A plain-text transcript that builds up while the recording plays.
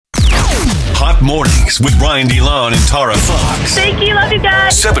Hot Mornings with Ryan DeLon and Tara Fox. Thank you. Love you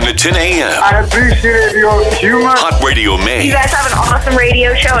guys. 7 to 10 a.m. I appreciate your humor. Hot Radio Maine. You guys have an awesome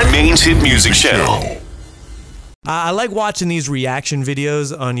radio show. Maine's hit music channel. I like watching these reaction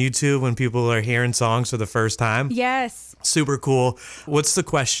videos on YouTube when people are hearing songs for the first time. Yes. Super cool. What's the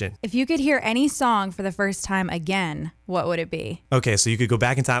question? If you could hear any song for the first time again, what would it be? Okay, so you could go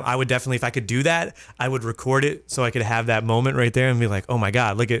back in time. I would definitely, if I could do that, I would record it so I could have that moment right there and be like, oh my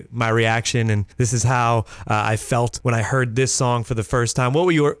God, look at my reaction. And this is how I felt when I heard this song for the first time. What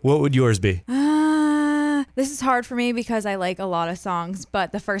would yours be? This is hard for me because I like a lot of songs,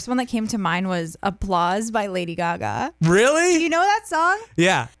 but the first one that came to mind was Applause by Lady Gaga. Really? Do you know that song?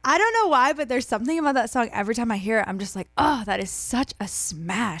 Yeah. I don't know why, but there's something about that song. Every time I hear it, I'm just like, oh, that is such a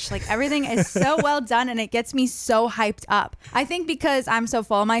smash. Like everything is so well done and it gets me so hyped up. I think because I'm so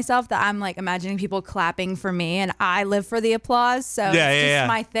full of myself that I'm like imagining people clapping for me and I live for the applause. So it's just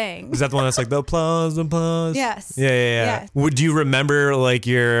my thing. Is that the one that's like the applause, applause? Yes. Yeah. Yes. Would you remember like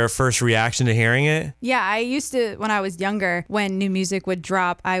your first reaction to hearing it? Yeah, I used to, when I was younger, when new music would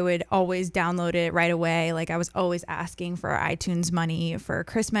drop, I would always download it right away. Like I was always asking for iTunes money for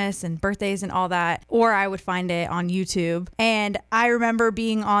Christmas and birthdays and all that, or I would find it on YouTube. And I remember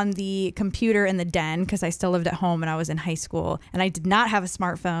being on the computer in the den because I still lived at home and I was in high school and I did not have a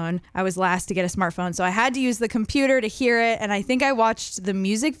smartphone. I was last to get a smartphone, so I had to use the computer to hear it. And I think I watched the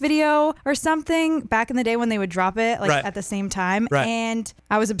music video or something back in the day when they would drop it like at the same time. Right. And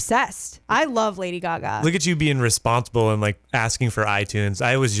I was obsessed. I love Lady Gaga. Look at you being responsible and like asking for iTunes.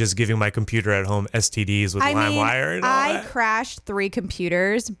 I was just giving my computer at home STDs with LimeWire and all that. I crashed 3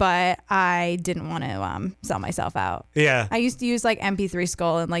 computers, but I didn't want to sell myself out. Yeah. I used to use like MP3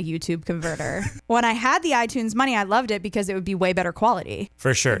 Skull and like YouTube Converter. When I had the iTunes money, I loved it because it would be way better quality.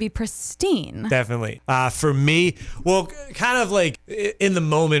 For sure. It would be pristine. Definitely. For me, well, kind of like in the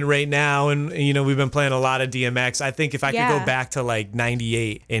moment right now, and you know, we've been playing a lot of DMX. I think if I could go back to like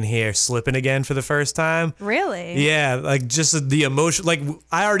 98 and hear Slippin' Again for the first time. Really? Yeah, like just the emotion. Like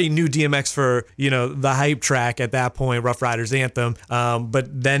I already knew DMX for, you know, the hype track at that point, Rough Riders Anthem.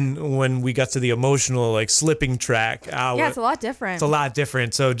 But then when we got to the emotional, like slipping track, it's a lot different. It's a lot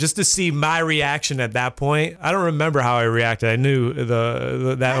different. So just to see my reaction at that point, I don't remember how I reacted. I knew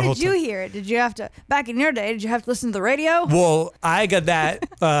that how whole did you hear it? Did you have to, back in your day, did you have to listen to the radio? Well, I got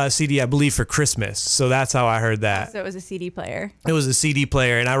that CD, I believe, for Christmas. So that's how I heard that. So it was a CD player. It was a CD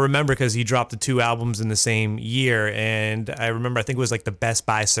player. And I remember because he dropped the 2 albums in the same year. And I remember, I think it was like the Best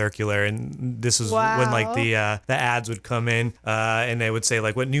Buy circular. And this was when like the ads would come in and they would say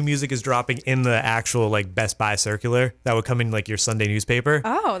like what new music is dropping in the actual like Best Buy circular that would come in like your Sunday newspaper.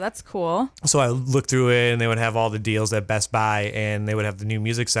 Oh, that's cool. So I looked through it and they would have all the deals at Best Buy and they would have the new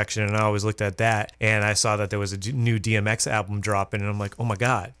music section. And I always looked at that and I saw that there was a new DMX album dropping and I'm like, oh my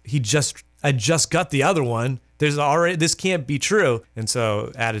God, I just got the other one. This can't be true. And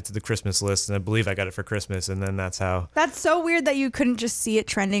so added to the Christmas list, and I believe I got it for Christmas, and then that's how. That's so weird that you couldn't just see it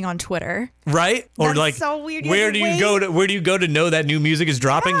trending on Twitter. Right? Or that's like so weird. Where do you go to know that new music is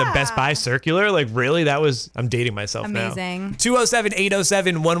dropping? The Best Buy circular? Like really? I'm dating myself now. Amazing.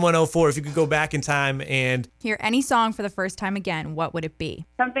 207-807-1104. If you could go back in time and hear any song for the first time again, what would it be?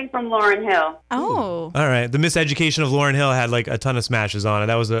 Something from Lauryn Hill. Oh. All right. The Miseducation of Lauryn Hill had like a ton of smashes on it.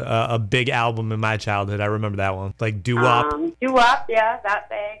 That was a big album in my childhood. I remember that one. Like Doo-Wop. Doo-Wop, yeah, that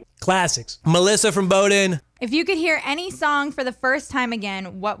thing. Classics. Melissa from Bowdoin. If you could hear any song for the first time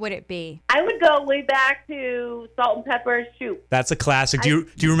again, what would it be? I would go way back to Salt and Pepper Shoot. That's a classic. Do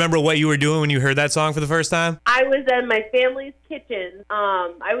you remember what you were doing when you heard that song for the first time? I was in my family's kitchen.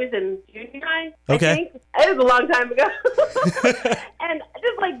 I was in junior high, okay. I think. It was a long time ago. And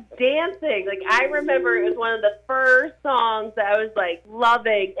just like dancing. Like I remember it was one of the first songs that I was like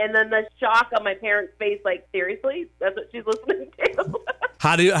loving. And then the shock on my parents' face, like, seriously? That's what she's listening to?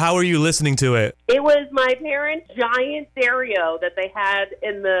 How are you listening to it? It was my parents' giant stereo that they had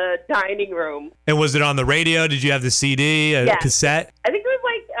in the dining room. And was it on the radio? Did you have the CD, cassette? I think it was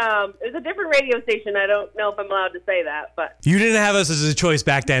like, it was a different radio station. I don't know if I'm allowed to say that, but. You didn't have us as a choice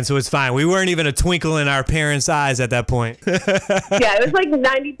back then, so it's fine. We weren't even a twinkle in our parents' eyes at that point. Yeah, it was like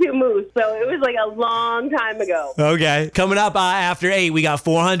 92 Moose, so it was like a long time ago. Okay. Coming up after 8, we got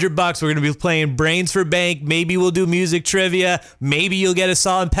 $400. We're going to be playing Brains for Bank. Maybe we'll do music trivia. Maybe you'll get a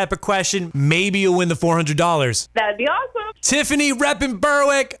Salt and Pepper question. Maybe you'll win the $400. That'd be awesome. Tiffany reppin'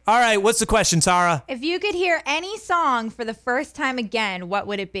 Berwick. All right, what's the question, Tara? If you could hear any song for the first time again, what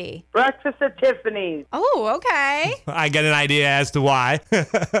would it be? Breakfast at Tiffany's. Oh, okay. I get an idea as to why.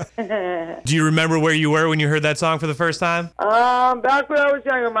 Do you remember where you were when you heard that song for the first time? Back when I was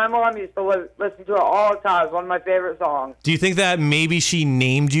younger, my mom used to listen to it all the time. It's one of my favorite songs. Do you think that maybe she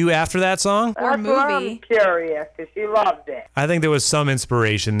named you after that song? Or That's why I'm movie. curious, because she loved it. I think there was some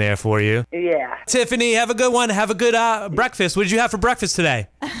inspiration there for you. Yeah. Tiffany, have a good one. Have a good breakfast. What did you have for breakfast today?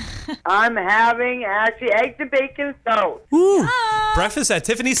 I'm having, actually, eggs and bacon toast. Ooh, breakfast at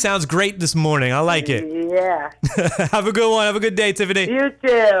Tiffany sounds great this morning. I like it. Yeah. Have a good one. Have a good day, Tiffany. You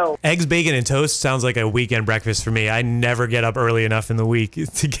too. Eggs, bacon, and toast sounds like a weekend breakfast for me. I never get up early enough in the week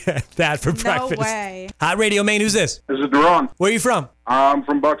to get that for breakfast. No way. Hot Radio Maine, who's this? This is Duran. Where are you from? I'm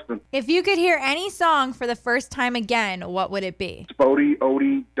from Buxton. If you could hear any song for the first time again, what would it be? Spody,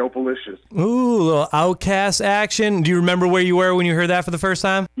 Odie, Dopalicious. Ooh, a little Outcast action. Do you remember where you were when you heard that for the first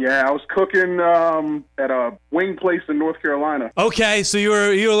time? Yeah, I was cooking at a wing place in North Carolina. Okay, so you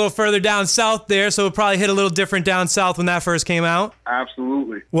were a little further down south there, so it probably hit a little different down south when that first came out.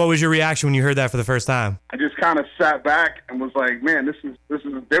 Absolutely. What was your reaction when you heard that for the first time? I just kind of sat back and was like, man, this is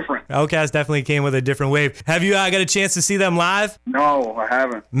different. Outcast definitely came with a different wave. Have you got a chance to see them live? No, I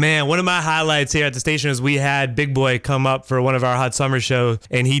haven't. Man, one of my highlights here at the station is we had Big Boy come up for one of our Hot Summer shows,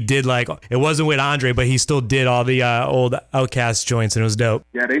 and he did it wasn't with Andre, but he still did all the old Outcast joints, and it was dope.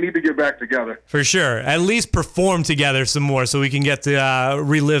 Yeah, they need to get back together. For sure. At least perform together some more so we can get to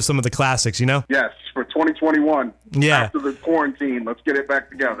relive some of the classics, you know? Yes, for 2021. Yeah. After the quarantine, let's get it back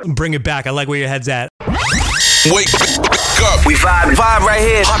together. Bring it back. I like where your head's at. Wake up. We vibe right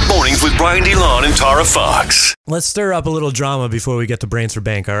here. Hot mornings with Brian DeLon and Tara Fox. Let's stir up a little drama before we get to Brains for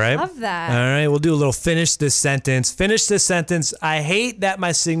Bank, all right? Love that. All right, we'll do a little finish this sentence. Finish this sentence. I hate that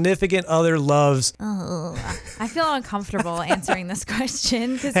my significant other loves. I feel uncomfortable answering this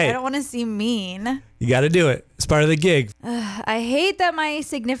question because Hey. I don't want to seem mean. You got to do it. It's part of the gig. I hate that my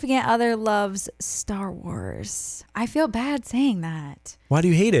significant other loves Star Wars. I feel bad saying that. Why do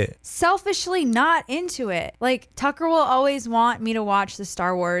you hate it? Selfishly not into it. Like, Tucker will always want me to watch the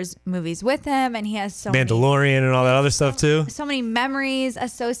Star Wars movies with him, and he has so many Mandalorian and all that other stuff too. so many memories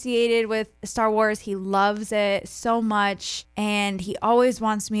associated with Star Wars. He loves it so much, and he always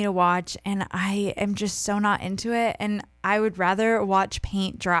wants me to watch, and I am just so not into it, and I would rather watch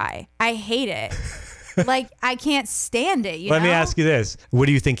paint dry. I hate it. Like, I can't stand it, Let know? me ask you this. What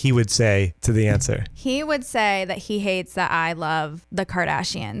do you think he would say to the answer? He would say that he hates that I love the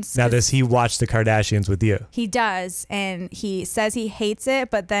Kardashians. Now, does he watch the Kardashians with you? He does, and he says he hates it,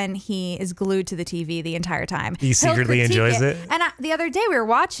 but then he is glued to the TV the entire time. He He'll secretly critique enjoys it? And the other day we were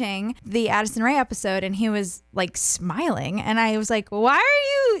watching the Addison Rae episode, and he was like smiling, and I was like, "Why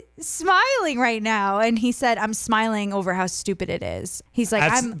are you smiling right now?" And he said, "I'm smiling over how stupid it is." He's like,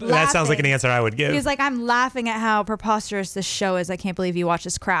 That sounds like an answer I would give. He was like, "I'm laughing at how preposterous this show is. I can't believe you watch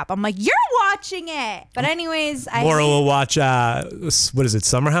this crap." I'm like, "You're watching it." But anyways, Laura will watch, what is it,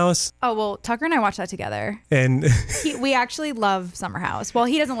 Summer House? Oh, well, Tucker and I watch that together. And We actually love Summer House. Well,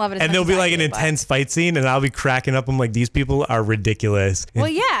 he doesn't love it as and much there'll as be I like an do, but- intense fight scene, and I'll be cracking up. I'm like, these people are ridiculous. Well,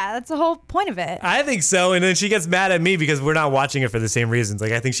 yeah, that's the whole point of it. I think so. And then she gets mad at me because we're not watching it for the same reasons.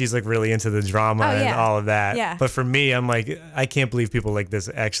 Like, I think she's like really into the drama and yeah. all of that. Yeah. But for me, I'm like, I can't believe people like this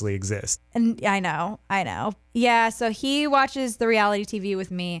actually exist. And I know. Yeah, so he watches the reality TV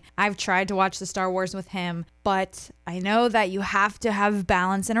with me. I've tried to watch the Star Wars with him, but I know that you have to have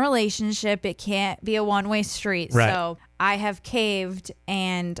balance in a relationship. It can't be a one-way street. Right. So I have caved,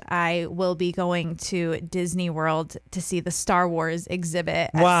 and I will be going to Disney World to see the Star Wars exhibit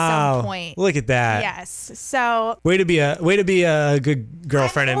at Wow. some point. Look at that. Yes. So Way to be a good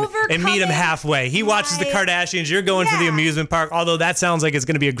girlfriend I'm and meet him overcoming halfway. He watches the my- Kardashians. You're going to the Yeah. amusement park. Although that sounds like it's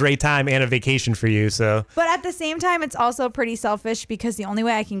going to be a great time and a vacation for you. So But at the same time, it's also pretty selfish because the only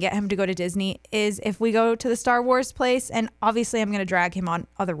way I can get him to go to Disney is if we go to the Star Wars place, and obviously I'm going to drag him on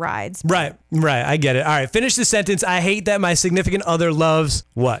other rides. right. I get it. All right, finish the sentence. I hate that my significant other loves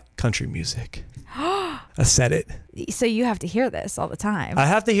what? Country music. I said it. So you have to hear this all the time. I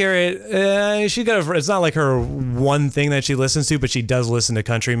have to hear it. She got. It's not like her one thing that she listens to, but she does listen to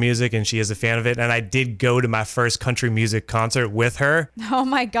country music, and she is a fan of it. And I did go to my first country music concert with her, Oh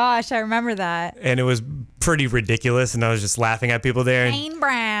my gosh, I remember that. and it was pretty ridiculous, and I was just laughing at people there. Wayne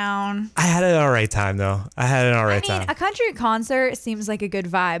Brown. I had an all right time, though. Time. A country concert seems like a good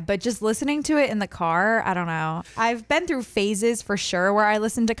vibe, but just listening to it in the car, I don't know. I've been through phases for sure where I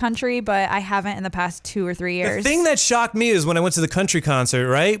listen to country, but I haven't in the past 2 or 3 years. The thing that shocked me is when I went to the country concert,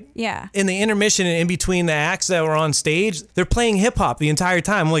 right? Yeah. In the intermission and in between the acts that were on stage, they're playing hip hop the entire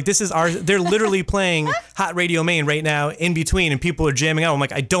time. I'm like, they're literally playing Hot Radio Maine right now in between, and people are jamming out. I'm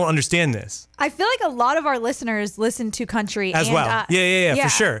like, I don't understand this. I feel like a lot of our listeners listen to country As and well. us. Yeah, for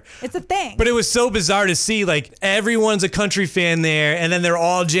sure. It's a thing. But it was so bizarre to see, like, everyone's a country fan there, and then they're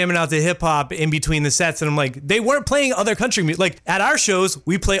all jamming out to hip hop in between the sets. And I'm like, they weren't playing other country music. Like, at our shows,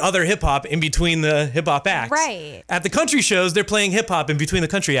 we play other hip hop in between the hip hop acts. Right. At the country shows, they're playing hip hop in between the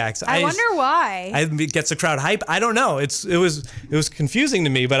country acts. I wonder why. It gets the crowd hype. I don't know. It was confusing to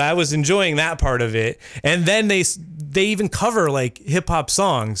me, but I was enjoying that part of it. And then they even cover like hip hop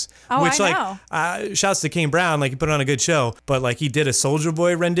songs, which shouts to Kane Brown, like he put on a good show, but like he did a Soulja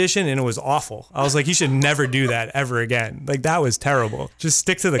Boy rendition and it was awful. I was like, he should never do that ever again. Like that was terrible. Just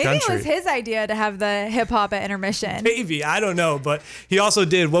stick to the country. Maybe it was his idea to have the hip hop at intermission. Maybe, I don't know, but he also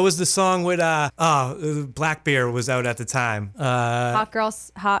did. What was the song with Black Bear was out at the time? Hot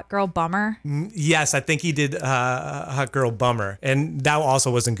Girl Bummer. Yes, I think he did Hot Girl Bummer, and that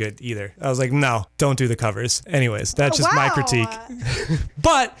also wasn't good either. I was like, no, don't do the covers. Anyways, that's just my critique.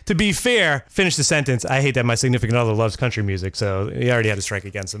 But to be fair, finish the sentence. I hate that my significant other loves country music, so he already had to strike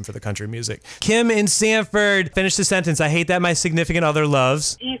against him for the country music. Kim in Sanford, finish the sentence. I hate that my significant other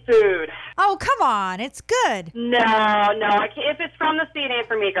loves Seafood. Oh, come on. It's good. No, I can't. If it's from the sea, it ain't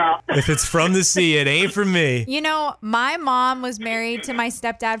for me, girl. If it's from the sea, it ain't for me. You know, my mom was married to my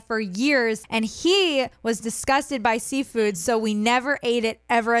stepdad for years, and he was disgusted by seafood, so we never ate it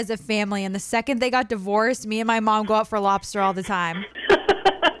ever as a family. And the second they got divorced, me and my mom go out for lobster all the time.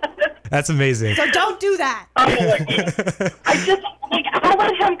 That's amazing. So don't do that. I'll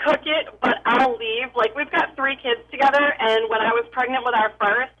let him cook it, but I'll leave. Like, we've got 3 kids together, and when I was pregnant with our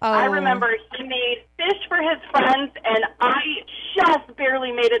first, I remember he made fish for his friends, and I just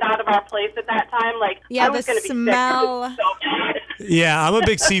barely made it out of our place at that time. Like, I was going to be sick. It was so bad. Yeah, I'm a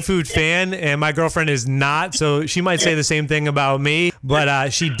big seafood fan, and my girlfriend is not, so she might say the same thing about me,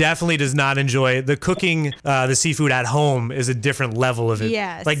 but she definitely does not enjoy it. The cooking, the seafood at home is a different level of it.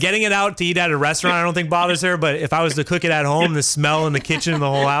 Yes. Like, getting it out to eat at a restaurant, I don't think bothers her, but if I was to cook it at home, the smell in the kitchen and the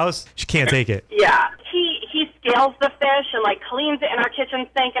whole house, she can't take it. Yeah. He scales the fish and, like, cleans it in our kitchen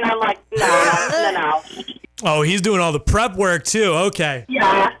sink, and I'm like, no. Oh, he's doing all the prep work, too. Okay.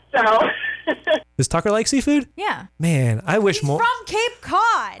 Yeah, so... Does Tucker like seafood? Yeah. Man, I wish more. From Cape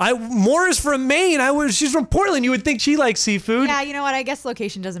Cod. More is from Maine. She's from Portland. You would think she likes seafood. Yeah, you know what? I guess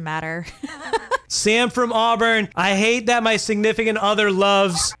location doesn't matter. Sam from Auburn. I hate that my significant other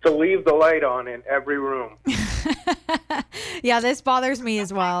loves to leave the light on in every room. Yeah, this bothers me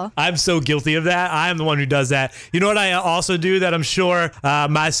as well. I'm so guilty of that. I'm the one who does that. You know what I also do that I'm sure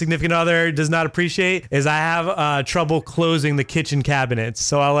my significant other does not appreciate is I have trouble closing the kitchen cabinets.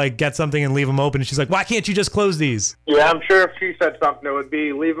 So I'll like get something and leave them open. And she's like, why can't you just close these? Yeah, I'm sure if she said something, it would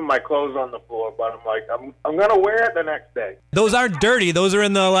be leaving my clothes on the floor. But I'm like, I'm going to wear it the next day. Those aren't dirty. Those are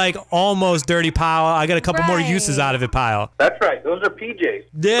in the like almost dirty pile. I got a couple more uses out of it pile. That's right. Those are PJs.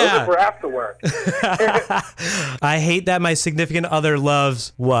 Yeah. Those are for after work. I hate that my significant other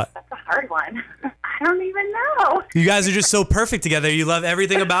loves what? That's a hard one. I don't even know. You guys are just so perfect together. You love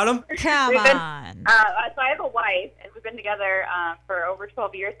everything about them? Come on. So I have a wife, and we've been together for over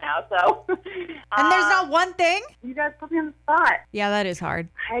 12 years now. So, and there's not one thing? You guys put me on the spot. Yeah, that is hard.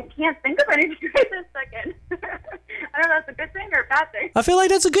 I can't think of anything right this second. I don't know if that's a good thing or a bad thing. I feel like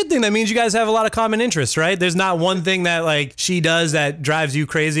that's a good thing. That means you guys have a lot of common interests, right? There's not one thing that like she does that drives you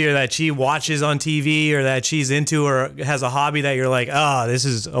crazy, or that she watches on TV, or that she's into, or has a hobby that you're like, oh, this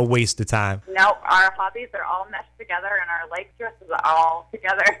is a waste of time. No, our hobbies are all meshed together, and our life choices are all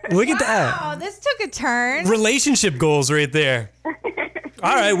together. Look at that. Oh, this took a turn. Relationship goals right there.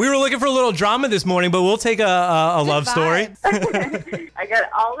 All right, we were looking for a little drama this morning, but we'll take a love story. I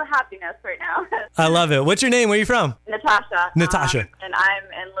got all the happiness right now. I love it. What's your name? Where are you from? Natasha. Natasha. And I'm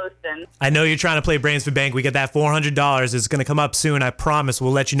in Lewiston. I know you're trying to play Brains for Bank. We got that $400. It's going to come up soon. I promise.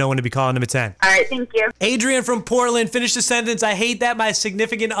 We'll let you know when to be calling them at 10. All right, thank you. Adrian from Portland, finish the sentence. I hate that my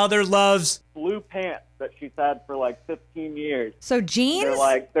significant other loves blue pants that she's had for like 15 years. So jeans?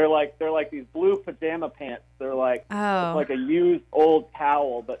 They're like these blue pajama pants They're like Oh. it's like a used old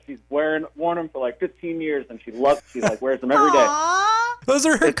towel, but she's worn them for like 15 years, and she like wears them every day. Aw. Those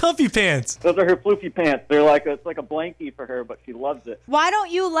are her comfy pants. Those are her floofy pants. They're like it's like a blankie for her, but she loves it. Why don't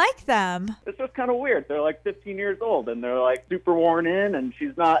you like them? It's just kind of weird. They're like 15 years old, and they're like super worn in, and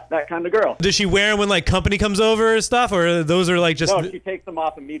she's not that kind of girl. Does she wear them when like company comes over or stuff, or those are like just? No, she takes them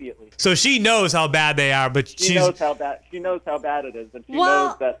off immediately. So she knows how bad they are, but She knows how bad it is, and she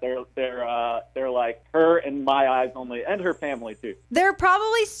knows that they're like her in my eyes only, and her family too. They're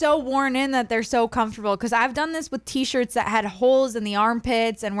probably so worn in that they're so comfortable, because I've done this with t-shirts that had holes in the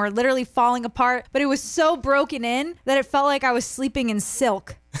armpits and were literally falling apart, but it was so broken in that it felt like I was sleeping in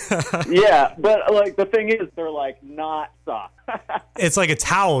silk. Yeah, but like the thing is, they're like not soft. It's like a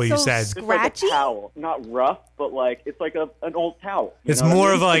towel, you So said. It's like Scratchy? a towel, not rough, but like it's like an old towel. You It's know what I more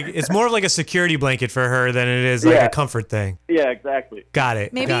mean? of like a security blanket for her than it is like Yeah. a comfort thing. Yeah, exactly. Got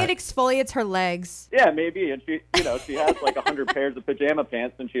it. Maybe got it exfoliates her legs. Yeah, maybe, and she has like 100 pairs of pajama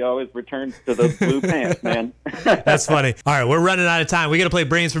pants, and she always returns to those blue pants, man. That's funny. All right, we're running out of time. We got to play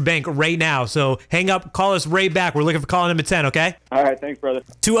Brains for Bank right now. So hang up, call us right back. We're looking for call number 10, okay? All right, thanks, brother.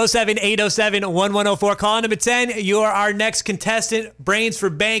 207-807-1104. Call number 10. You're our next contestant. Brains for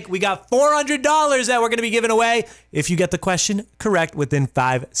Bank. We got $400 that we're going to be giving away if you get the question correct within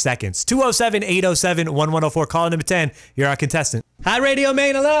 5 seconds. 207-807-1104. Call number 10. You're our contestant. Hi, Radio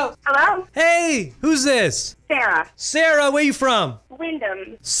Maine. Hello. Hello, Hey, who's this? Sarah. Sarah, where you from?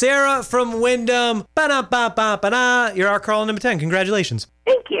 Wyndham. Sarah from Wyndham. Ba-da-ba-ba-ba-da. You're our call number 10. Congratulations.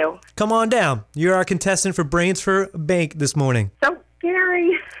 Thank you. Come on down. You're our contestant for Brains for Bank this morning. So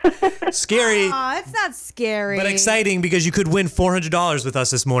scary. Scary, Aw, it's not scary. but exciting because you could win $400 with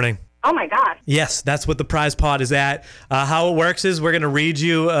us this morning. Oh my God. Yes, that's what the prize pot is at. How it works is we're going to read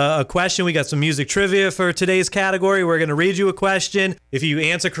you a question. We got some music trivia for today's category. We're going to read you a question. If you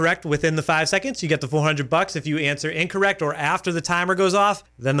answer correct within the 5 seconds, you get the $400. If you answer incorrect or after the timer goes off,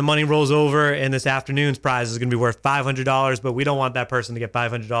 then the money rolls over, and this afternoon's prize is going to be worth $500. But we don't want that person to get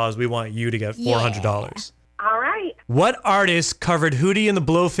 $500. We want you to get $400. All right. What artist covered Hootie and the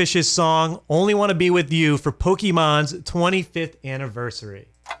Blowfish's song "Only Want to Be With You" for Pokemon's 25th anniversary?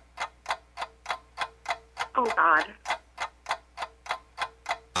 Oh God.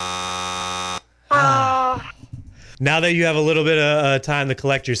 Oh, Now that you have a little bit of time to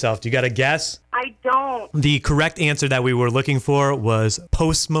collect yourself, do you got a guess? I don't. The correct answer that we were looking for was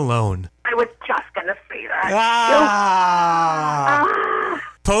Post Malone. I was just gonna say that. Ah!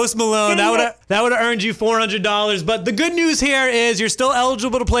 Post Malone, Dang that would have earned you $400. But the good news here is you're still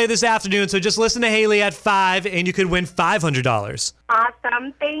eligible to play this afternoon. So just listen to Haley at 5, and you could win $500.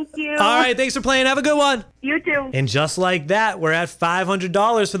 Awesome. Thank you. All right, thanks for playing. Have a good one. You too. And just like that, we're at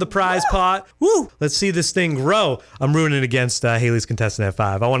 $500 for the prize pot. Woo! Let's see this thing grow. I'm rooting against Haley's contestant at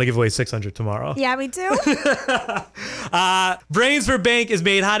 5. I want to give away $600 tomorrow. Yeah, me too. Brains for Bank is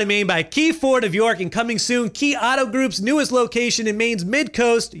made hot in Maine by Key Ford of York, and coming soon, Key Auto Group's newest location in Maine's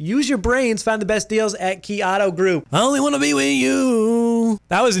Mid-Coast. Use your brains. Find the best deals at Key Auto Group. I only want to be with you.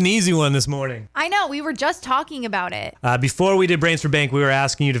 That was an easy one this morning. I know. We were just talking about it. Before we did Brains for Bank, we were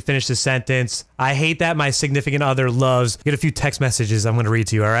asking you to finish the sentence. I hate that my significant other loves. Get a few text messages I'm going to read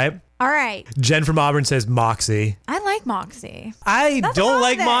to you, all right? All right. Jen from Auburn says Moxie. I like Moxie. I Nothing don't wrong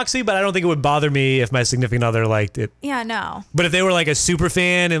like with it. Moxie, but I don't think it would bother me if my significant other liked it. Yeah, no. But if they were like a super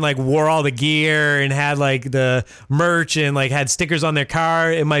fan and like wore all the gear and had like the merch and like had stickers on their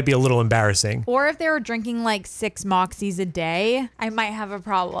car, it might be a little embarrassing. Or if they were drinking like 6 Moxies a day, I might have a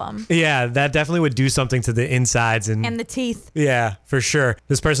problem. Yeah, that definitely would do something to the insides And the teeth. yeah, for sure.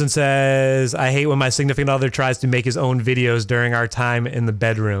 This person says, I hate when my significant other tries to make his own videos during our time in the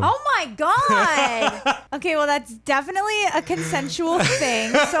bedroom. Oh my God. Okay, well, that's definitely a consensual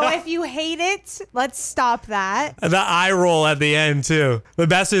thing. So if you hate it, let's stop that. The eye roll at the end, too. The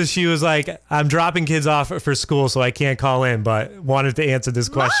best is she was like, I'm dropping kids off for school, so I can't call in, but wanted to answer this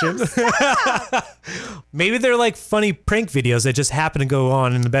question. Mom, stop. Maybe they're like funny prank videos that just happen to go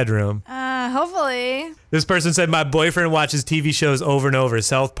on in the bedroom. Hopefully. This person said, my boyfriend watches TV shows over and over.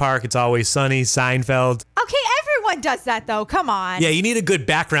 South Park, It's Always Sunny, Seinfeld. Okay, everyone does that though. Come on. Yeah, you need a good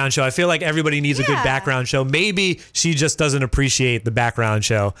background show. I feel like everybody needs a good Yeah. background show. Maybe she just doesn't appreciate the background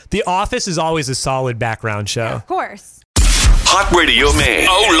show. The Office is always a solid background show. Of course. Hot Radio Maine.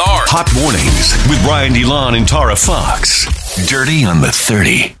 Oh, Lord. Hot Mornings with Brian DeLon and Tara Fox. Dirty on the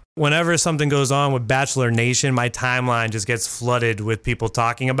 30. Whenever something goes on with Bachelor Nation, my timeline just gets flooded with people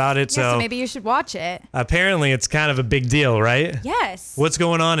talking about it. Yeah, so maybe you should watch it. Apparently it's kind of a big deal, right? Yes. What's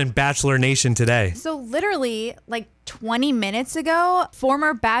going on in Bachelor Nation today? So literally, like 20 minutes ago,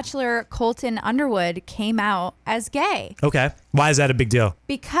 former Bachelor Colton Underwood came out as gay. Okay. Why is that a big deal?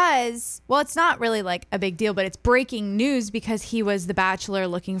 Because, well, it's not really like a big deal, but it's breaking news because he was the Bachelor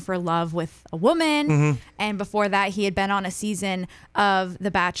looking for love with a woman. And before that, he had been on a season of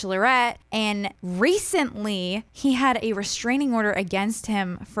The Bachelorette. And recently, he had a restraining order against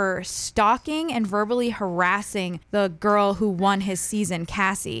him for stalking and verbally harassing the girl who won his season,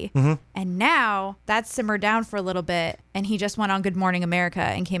 Cassie. And now that's simmered down for a little bit. And he just went on Good Morning America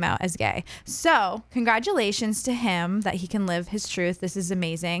and came out as gay. So congratulations to him that he can live his truth. This is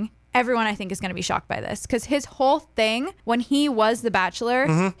amazing. Everyone, I think, is going to be shocked by this because his whole thing when he was The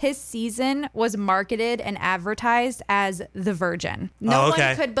Bachelor, his season was marketed and advertised as The Virgin. No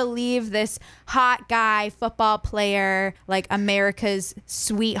one could believe this hot guy, football player, like America's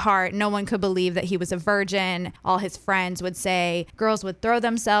sweetheart. No one could believe that he was a virgin. All his friends would say girls would throw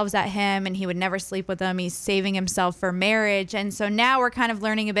themselves at him and he would never sleep with them. He's saving himself for marriage. And so now we're kind of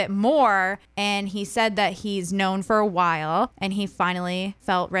learning a bit more. And he said that he's known for a while and he finally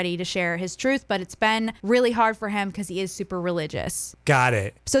felt ready to share his truth, but it's been really hard for him because he is super religious. Got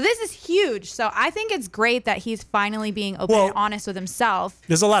it. So this is huge. So I think it's great that he's finally being open and honest with himself.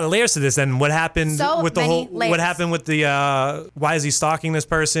 There's a lot of layers to this. And what happened with the whole? Layers. What happened with the? Why is he stalking this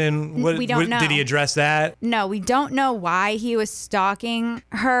person? We don't know. Did he address that? No, we don't know why he was stalking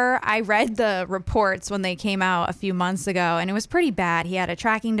her. I read the reports when they came out a few months ago, and it was pretty bad. He had a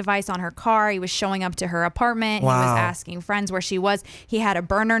tracking device on her car. He was showing up to her apartment. Wow. He was asking friends where she was. He had a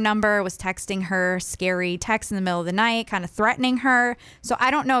burner number, was texting her scary texts in the middle of the night, kind of threatening her. So I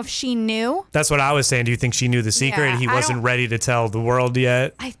don't know if she knew. That's what I was saying. Do you think she knew the secret and he wasn't ready to tell the world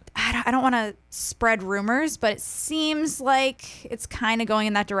yet? I don't want to spread rumors, but it seems like it's kind of going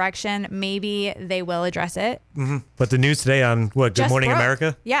in that direction. Maybe they will address it. But the news today on what? Good Morning broke.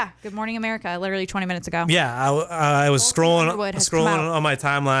 America? Yeah, Good Morning America, literally 20 minutes ago. Yeah, I was scrolling come on my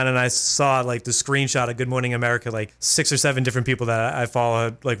timeline and I saw like the screenshot of Good Morning America, like 6 or 7 different people that I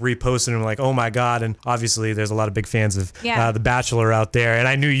follow like reposted and like, oh my God. And obviously there's a lot of big fans of The Bachelor out there. And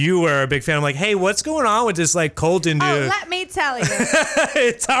I knew you were a big fan. I'm like, hey, what's going on with this like Colton dude? Oh, let me tell you.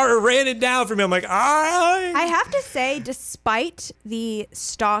 Tara ran it down for me. I'm like, I have to say, despite the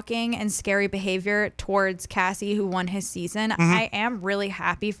stalking and scary behavior towards Cassie, who won his season, I am really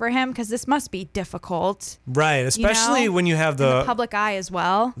happy for him because this must be difficult. Right, especially when you have the public eye as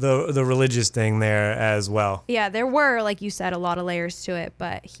well. The religious thing there as well. Yeah, there were, like you said, a lot of layers to it,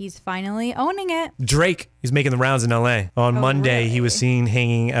 but he's finally owning it. Drake, he's making the rounds in LA. On Monday, really? he was seen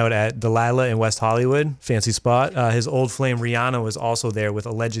hanging out at Delilah in West Hollywood. Fancy spot. His old flame Rihanna was also there with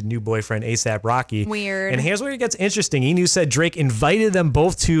alleged new boyfriend A$AP Rocky. Weird. And here's where it gets interesting. E! News said Drake invited them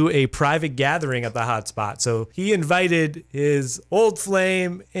both to a private gathering at the hot spot. So he invited his old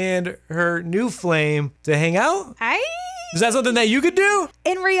flame and her new flame to hang out? Is that something that you could do?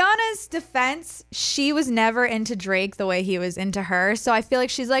 In Rihanna's defense, she was never into Drake the way he was into her. So I feel like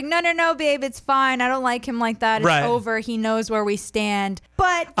she's like, no, babe, it's fine. I don't like him like that. It's over. He knows where we stand.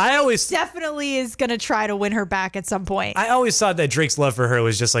 But definitely is going to try to win her back at some point. I always thought that Drake's love for her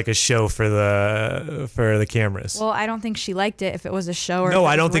was just like a show for the cameras. Well, I don't think she liked it if it was a show. Or no,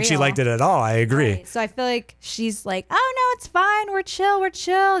 I don't think she liked it at all. I agree. Right. So I feel like she's like, oh, no, it's fine. We're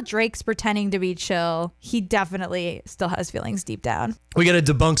chill. Drake's pretending to be chill. He definitely still has feelings deep down. We got to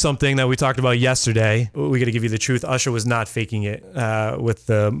debunk something that we talked about yesterday. We got to give you the truth. Usher was not faking it with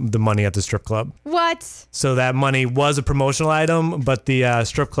the money at the strip club. What? So that money was a promotional item, but the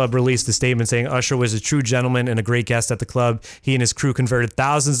strip club released a statement saying Usher was a true gentleman and a great guest at the club. He and his crew converted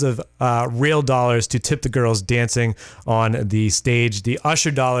thousands of real dollars to tip the girls dancing on the stage. The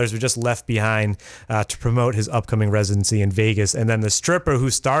Usher dollars were just left behind to promote his upcoming residency in Vegas. And then the stripper who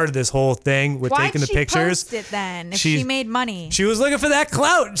started this whole thing with taking the pictures. Why'd she post it then if she made money? She was looking for that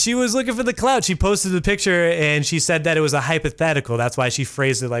clout. She was looking for the clout. She posted the picture and she said that it was a hypothetical. That's why she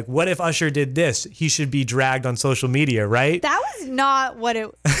phrased it like, what if Usher did this? He should be dragged on social media, right? That was not what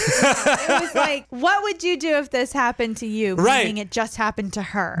it it was like, what would you do if this happened to you? Right. Meaning it just happened to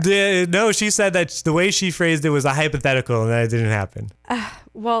her. No, she said that the way she phrased it was a hypothetical and that it didn't happen.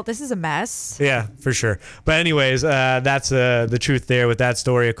 Well, this is a mess. Yeah, for sure. But anyways, that's the truth there with that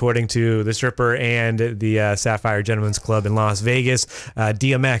story, according to the stripper and the Sapphire Gentlemen's Club in Las Vegas.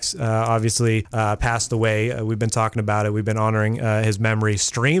 DMX obviously passed away. We've been talking about it. We've been honoring his memory.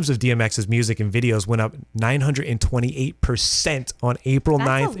 Streams of DMX's music and videos went up 928% on April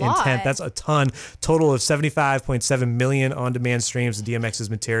 9th and 10th. That's a ton. Total of 75.7 million on-demand streams of DMX's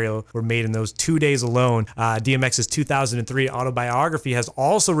material were made in those 2 days alone. DMX's 2003 autobiography has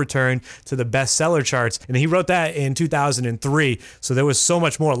also returned to the bestseller charts. And he wrote that in 2003. So there was so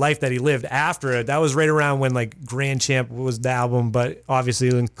much more life that he lived after it. That was right around when like Grand Champ was the album, but obviously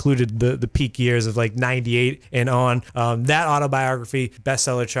it included the peak years of like 98 and on. That autobiography,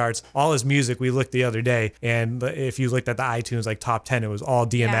 bestseller charts, all his music. We looked the other day, and if you looked at the iTunes like top 10, it was all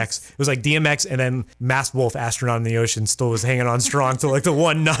DMX. Yes. It was like DMX, and then Masked Wolf, Astronaut in the Ocean, still was hanging on strong to like the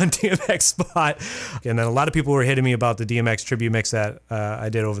one non-DMX spot. And then a lot of people were hitting me about the DMX tribute mix that I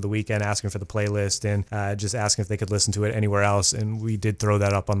did over the weekend, asking for the playlist and just asking if they could listen to it anywhere else. And we did throw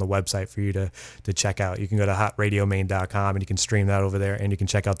that up on the website for you to check out. You can go to hotradiomaine.com and you can stream that over there, and you can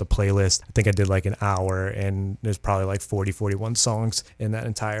check out the playlist. I think I did like an hour, and there's probably like 41 songs in that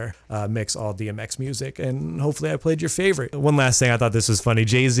entire mix, all DMX music. And hopefully I played your favorite. One last thing, I thought this was funny.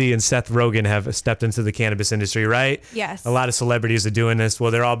 Jay-Z and Seth Rogen have stepped into the cannabis industry, right? Yes. A lot of celebrities are doing this.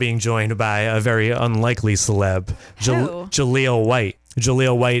 Well, they're all being joined by a very unlikely celeb, Jaleel White.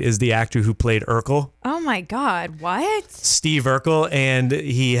 Jaleel White is the actor who played Urkel. Oh my God, what? Steve Urkel, and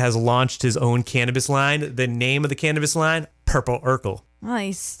he has launched his own cannabis line. The name of the cannabis line, Purple Urkel. Well,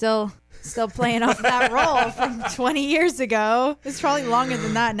 he's still playing off that role from 20 years ago. It's probably longer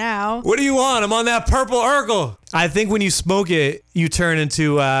than that now. What do you want? I'm on that Purple Urkel. I think when you smoke it, you turn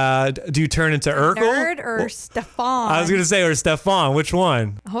into, do you turn into Urkel? Nerd or Stefan? I was going to say, or Stefan. Which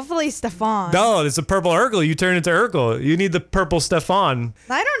one? Hopefully Stefan. No, it's a Purple Urkel. You turn into Urkel. You need the Purple Stefan.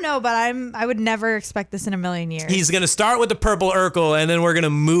 I don't know, but I would never expect this in a million years. He's going to start with the Purple Urkel, and then we're going to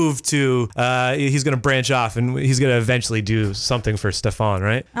move to, he's going to branch off, and he's going to eventually do something for Stefan,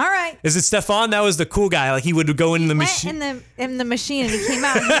 right? All right. Is it Stefan? That was the cool guy. Like, he would go in the machine. In the machine, and he came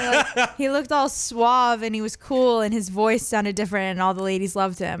out, and he looked all suave, and he was cool, and his voice sounded different, and all the ladies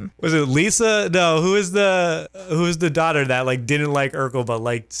loved him. Was it Lisa? No, who is the daughter that like didn't like Urkel but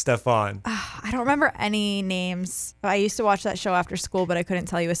liked Stefan? I don't remember any names. I used to watch that show after school, but I couldn't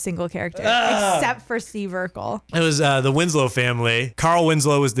tell you a single character except for Steve Urkel. It was the Winslow family. Carl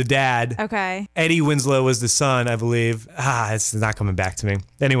Winslow was the dad. Okay. Eddie Winslow was the son, I believe. It's not coming back to me.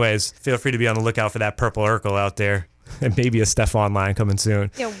 Anyways, feel free to be on the lookout for that Purple Urkel out there. And maybe a Stefan line coming soon.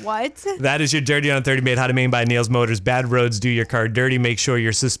 Yeah, what? That is your Dirty on 30 made how to Maine by Nails Motors. Bad roads do your car dirty. Make sure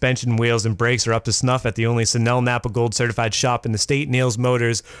your suspension, wheels, and brakes are up to snuff at the only Sonell Napa Gold certified shop in the state, Nails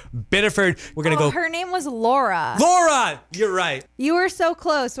Motors, Biddeford. We're going to go. Her name was Laura. Laura! You're right. You were so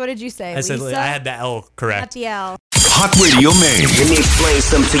close. What did you say? I said Lisa? I had the L correct. Not the L. Hot Radio Maine. Let me explain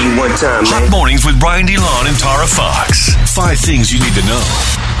something to you one time, Hot man. mornings with Brian DeLon and Tara Fox. 5 things you need to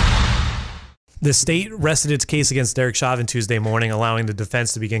know. The state rested its case against Derek Chauvin Tuesday morning, allowing the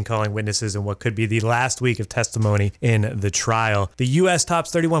defense to begin calling witnesses in what could be the last week of testimony in the trial. The U.S. tops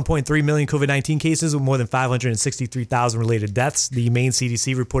 31.3 million COVID-19 cases with more than 563,000 related deaths. The Maine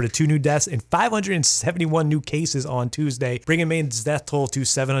CDC reported 2 new deaths and 571 new cases on Tuesday, bringing Maine's death toll to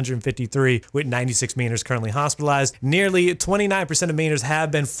 753, with 96 Mainers currently hospitalized. Nearly 29% of Mainers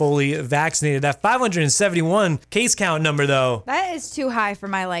have been fully vaccinated. That 571 case count number, though, That is too high for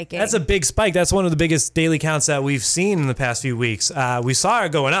my liking. that's a big spike. That's one of the biggest daily counts that we've seen in the past few weeks. We saw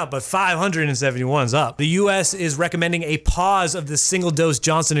it going up, but 571's up. The U.S. is recommending a pause of the single-dose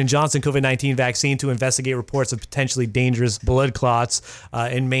Johnson & Johnson COVID-19 vaccine to investigate reports of potentially dangerous blood clots.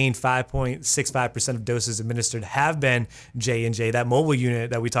 In Maine, 5.65% of doses administered have been J&J. That mobile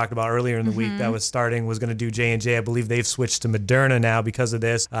unit that we talked about earlier in the week that was starting was going to do J&J. I believe they've switched to Moderna now because of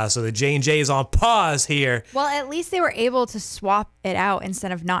this. So the J&J is on pause here. Well, at least they were able to swap it out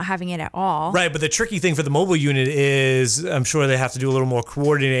instead of not having it at all. Right, but the tricky thing for the mobile unit is I'm sure they have to do a little more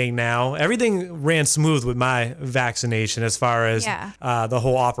coordinating now. Everything ran smooth with my vaccination as far as the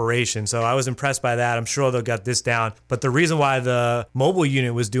whole operation. So I was impressed by that. I'm sure they'll get this down. But the reason why the mobile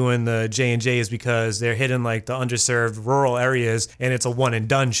unit was doing the J&J is because they're hitting like the underserved rural areas and it's a one and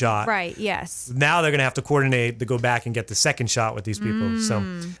done shot. Right, yes. Now they're going to have to coordinate to go back and get the second shot with these people. So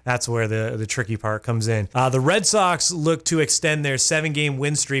that's where the tricky part comes in. The Red Sox look to extend their 7-game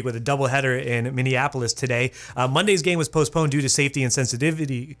win streak with a doubleheader in Minneapolis today. Monday's game was postponed due to safety and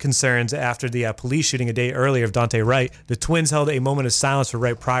sensitivity concerns after the police shooting a day earlier of Dante Wright. The Twins held a moment of silence for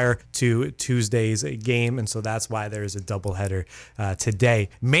Wright prior to Tuesday's game, and so that's why there is a doubleheader today.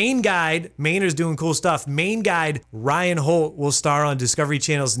 Maine Guide, Mainer's doing cool stuff. Maine Guide Ryan Holt will star on Discovery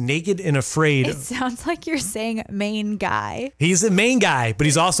Channel's Naked and Afraid. It sounds like you're saying main guy. He's a main guy, but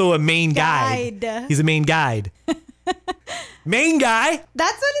he's also a main guide. He's a main guide. Main guy.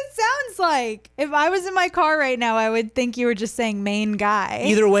 That's what it sounds like. If I was in my car right now, I would think you were just saying main guy.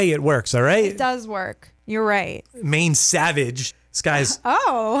 Either way, it works, all right? It does work. You're right. Main Savage. This guy's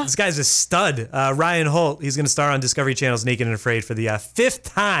a stud. Ryan Holt, he's going to star on Discovery Channel's Naked and Afraid for the 5th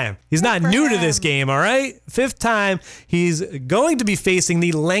time. He's not new to this game, all right? 5th time. He's going to be facing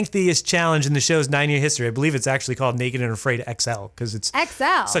the lengthiest challenge in the show's 9-year history. I believe it's actually called Naked and Afraid XL because it's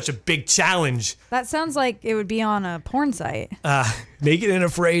such a big challenge. That sounds like it would be on a porn site. Naked and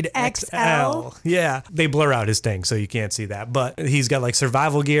Afraid XL. Yeah. They blur out his thing, so you can't see that. But he's got like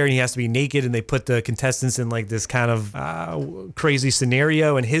survival gear and he has to be naked, and they put the contestants in like this kind of crazy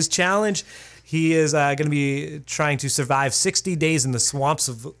scenario. And his challenge, he is going to be trying to survive 60 days in the swamps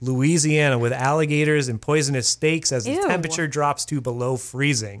of Louisiana with alligators and poisonous snakes as the temperature drops to below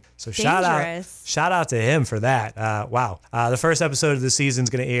freezing. So shout out to him for that. Wow. The first episode of the season is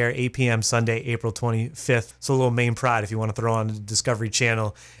going to air 8 p.m. Sunday, April 25th. So a little main pride if you want to throw on the Discovery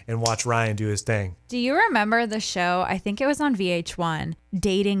Channel and watch Ryan do his thing. Do you remember the show? I think it was on VH1,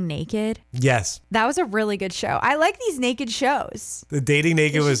 Dating Naked. Yes. That was a really good show. I like these naked shows. The Dating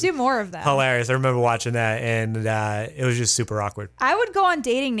Naked was do more of them. Hilarious. I remember watching that, and it was just super awkward. I would go on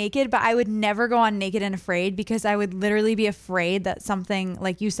Dating Naked, but I would never go on Naked and Afraid because I would literally be afraid that something,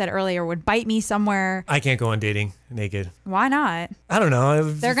 like you said earlier, would bite me somewhere. I can't go on Dating Naked. Why not? I don't know.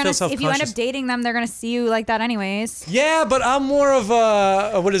 If you end up dating them, they're gonna see you like that anyways. Yeah, but I'm more of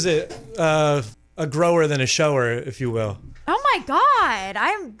a grower than a shower, if you will. Oh my God,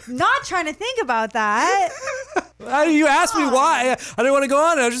 I'm not trying to think about that. You asked me why. I didn't want to go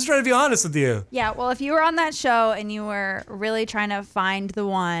on. I was just trying to be honest with you. Yeah, well, if you were on that show and you were really trying to find the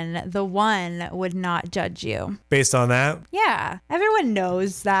one would not judge you. Based on that? Yeah, everyone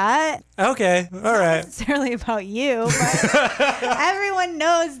knows that. Okay, all right. Not necessarily about you, but everyone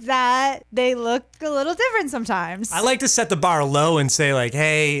knows that they look a little different sometimes. I like to set the bar low and say like,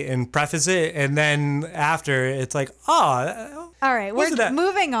 hey, and preface it, and then after it's like, oh. All right, we're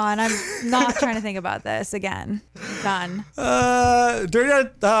moving on. I'm not trying to think about this again. Done.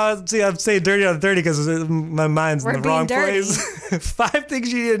 See, I'm saying dirty on 30 because my mind's in the wrong place. 5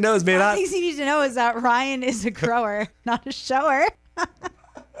 things you need to know is made out. 5 things you need to know is that Ryan is a grower, not a shower.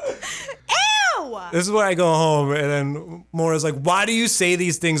 Ew! This is where I go home, and then Maura's like, why do you say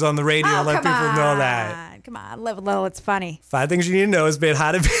these things on the radio and let people know that? Come on, live a little. It's funny. 5 things you need to know is made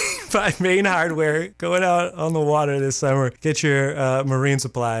how to by Maine Hardware. Going out on the water this summer. Get your marine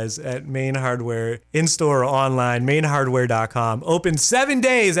supplies at Maine Hardware, in-store or online, mainehardware.com. Open 7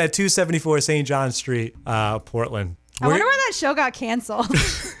 days at 274 St. John Street, Portland. I wonder why that show got canceled.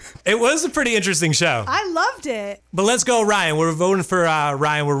 It was a pretty interesting show. I loved it. But let's go, Ryan. We're voting for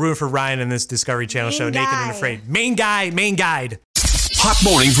Ryan. We're rooting for Ryan in this Discovery Channel show, guy. Naked and Afraid. Main guide. Hot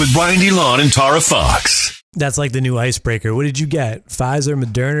Mornings with Brian DeLon and Tara Fox. That's like the new icebreaker. What did you get? Pfizer,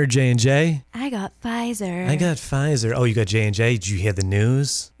 Moderna, J&J? I got Pfizer. I got Pfizer. Oh, you got J&J? Did you hear the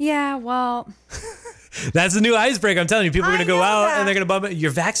news? Yeah, well... That's the new icebreaker. I'm telling you, people are going to go out and they're going to bump it.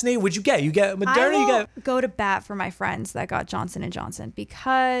 You're vaccinated? What'd you get? You get Moderna? I will go to bat for my friends that got Johnson & Johnson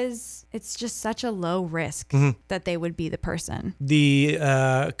because it's just such a low risk that they would be the person.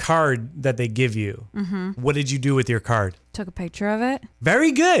 The card that they give you, what did you do with your card? Took a picture of it.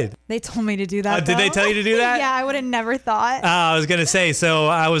 Very good. They told me to do that. Did they tell you to do that? Yeah, I would have never thought. I was going to say, so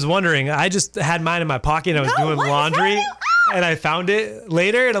I was wondering, I just had mine in my pocket and I was doing laundry and I found it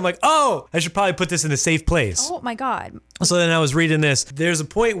later and I'm like, oh, I should probably put this in a safe place. Oh my God. So then I was reading this. There's a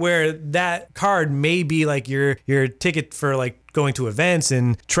point where that card may be like your ticket for like going to events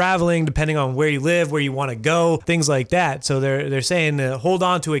and traveling, depending on where you live, where you want to go, things like that. So they're saying to hold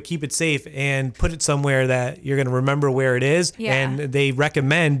on to it, keep it safe, and put it somewhere that you're going to remember where it is. Yeah. And they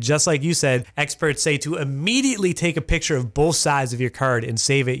recommend, just like you said, experts say to immediately take a picture of both sides of your card and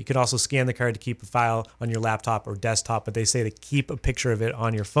save it. You could also scan the card to keep a file on your laptop or desktop, but they say to keep a picture of it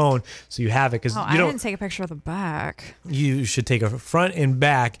on your phone so you have it. Because I didn't take a picture of the back. You should take a front and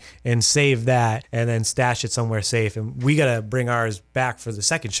back and save that and then stash it somewhere safe. And we got to bring ours back for the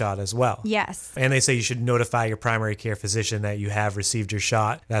second shot as well. Yes. And they say you should notify your primary care physician that you have received your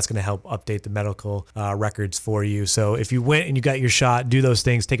shot. That's going to help update the medical records for you. So if you went and you got your shot, do those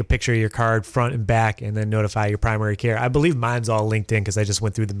things. Take a picture of your card front and back and then notify your primary care. I believe mine's all linked in because I just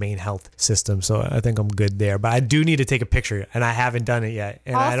went through the Maine Health system. So I think I'm good there. But I do need to take a picture and I haven't done it yet.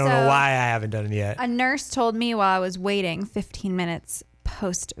 And I don't know why I haven't done it yet. A nurse told me while I was waiting 15 minutes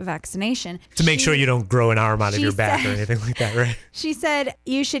post-vaccination. To make sure you don't grow an arm out of she your back or said- anything like that, right? She said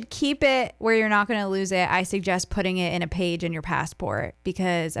you should keep it where you're not going to lose it. I suggest putting it in a page in your passport,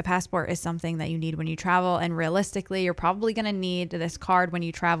 because a passport is something that you need when you travel. And realistically, you're probably going to need this card when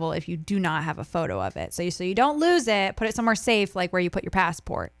you travel if you do not have a photo of it. So you don't lose it, put it somewhere safe, like where you put your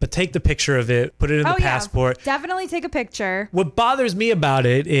passport. But take the picture of it, put it in the passport. Yeah, definitely take a picture. What bothers me about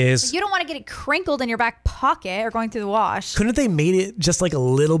it is, You don't want to get it crinkled in your back pocket or going through the wash. couldn't they made it just like a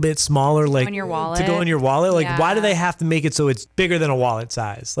little bit smaller, like in your wallet? to go in your wallet? Like, why do Yeah. they have to make it so it's bigger than a wallet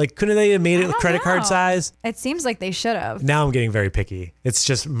size? Like, couldn't they have made it I don't credit card know. size? It seems like they should have. Now I'm getting very picky. It's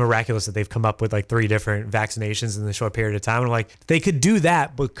just miraculous that they've come up with like 3 different vaccinations in a short period of time. And I'm like, they could do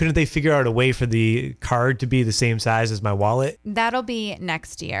that, but couldn't they figure out a way for the card to be the same size as my wallet? That'll be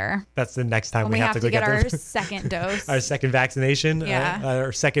next year That's the next time when we have to go get our the second dose. our second vaccination, Yeah.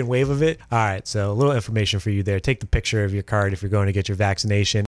 our second wave of it. All right, so a little information for you there. Take the picture of your card if you're going to get your vaccination.